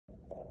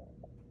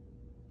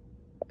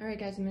All right,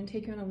 guys, I'm gonna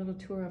take you on a little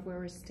tour of where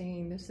we're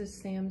staying. This is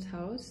Sam's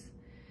house.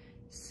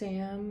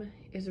 Sam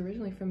is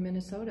originally from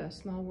Minnesota,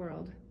 small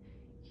world.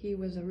 He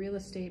was a real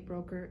estate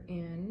broker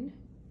in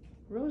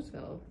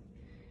Roseville.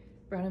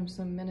 Brought him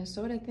some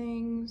Minnesota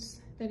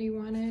things that he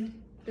wanted.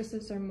 This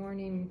is our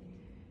morning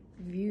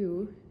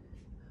view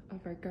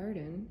of our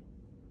garden.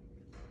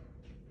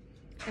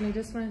 And I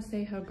just want to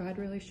say how God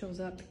really shows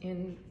up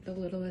in the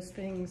littlest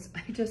things.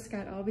 I just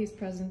got all these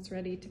presents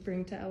ready to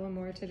bring to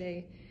Ellamore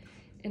today,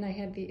 and I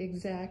had the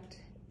exact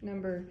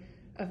number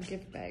of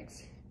gift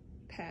bags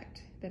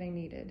packed that I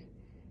needed.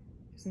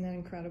 Isn't that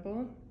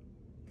incredible?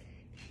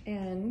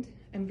 And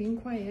I'm being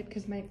quiet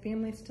because my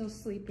family's still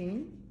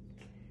sleeping,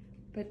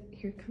 but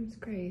here comes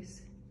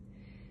Grace.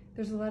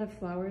 There's a lot of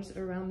flowers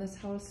around this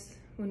house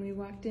when we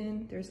walked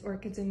in. There's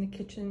orchids in the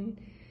kitchen.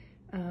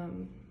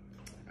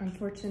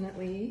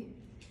 Unfortunately,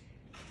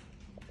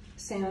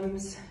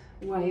 Sam's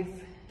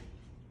wife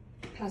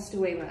passed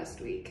away last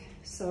week,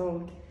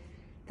 so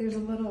there's a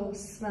little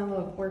smell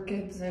of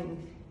orchids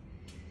and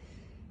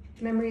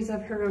memories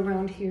of her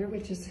around here,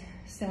 which is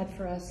sad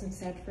for us and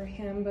sad for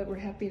him, but we're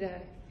happy to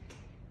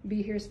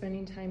be here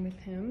spending time with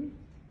him.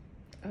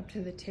 Up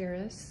to the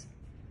terrace.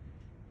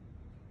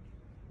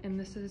 And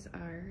this is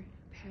our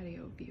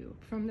patio view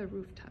from the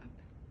rooftop.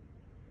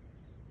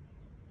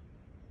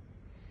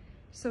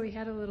 So we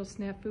had a little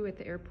snafu at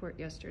the airport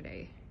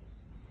yesterday.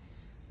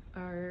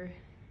 Our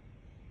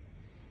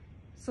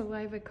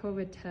saliva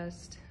COVID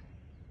test,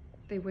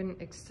 they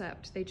wouldn't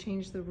accept. They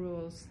changed the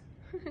rules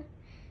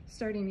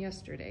starting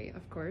yesterday,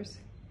 of course.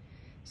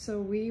 So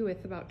we,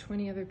 with about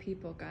 20 other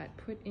people, got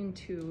put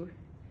into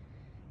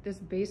this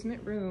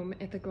basement room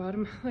at the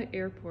Guatemala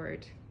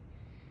airport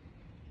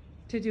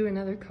to do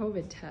another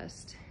COVID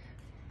test.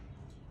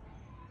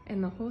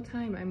 And the whole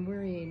time I'm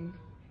worrying,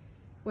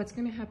 what's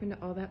gonna happen to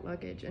all that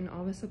luggage and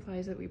all the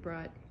supplies that we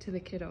brought to the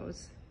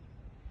kiddos?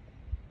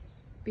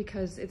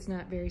 Because it's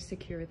not very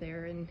secure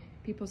there and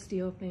people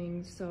steal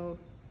things. So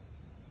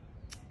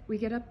we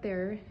get up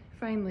there,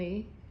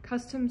 finally.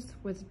 Customs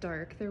was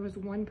dark. There was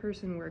one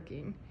person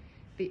working.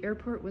 The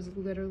airport was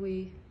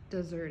literally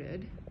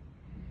deserted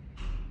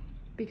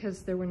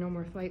because there were no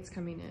more flights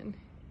coming in.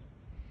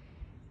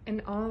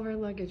 And all of our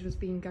luggage was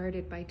being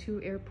guarded by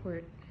 2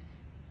 airport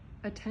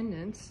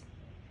attendants,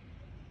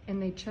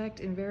 and they checked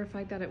and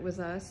verified that it was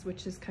us,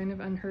 which is kind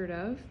of unheard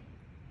of,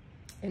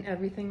 and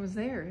everything was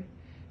there.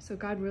 So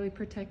God really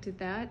protected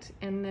that.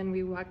 And then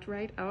we walked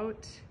right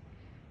out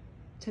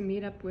to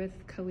meet up with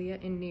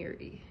Kalia and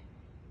Neri.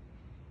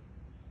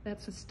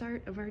 That's the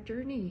start of our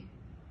journey.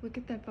 Look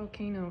at that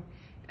volcano.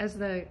 As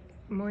the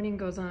morning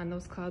goes on,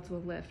 those clouds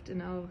will lift,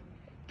 and I'll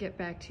get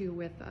back to you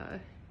with a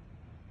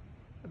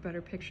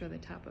better picture of the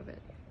top of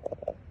it.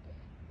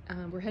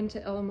 We're heading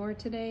to Ellamore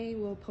today.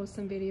 We'll post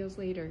some videos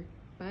later.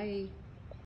 Bye.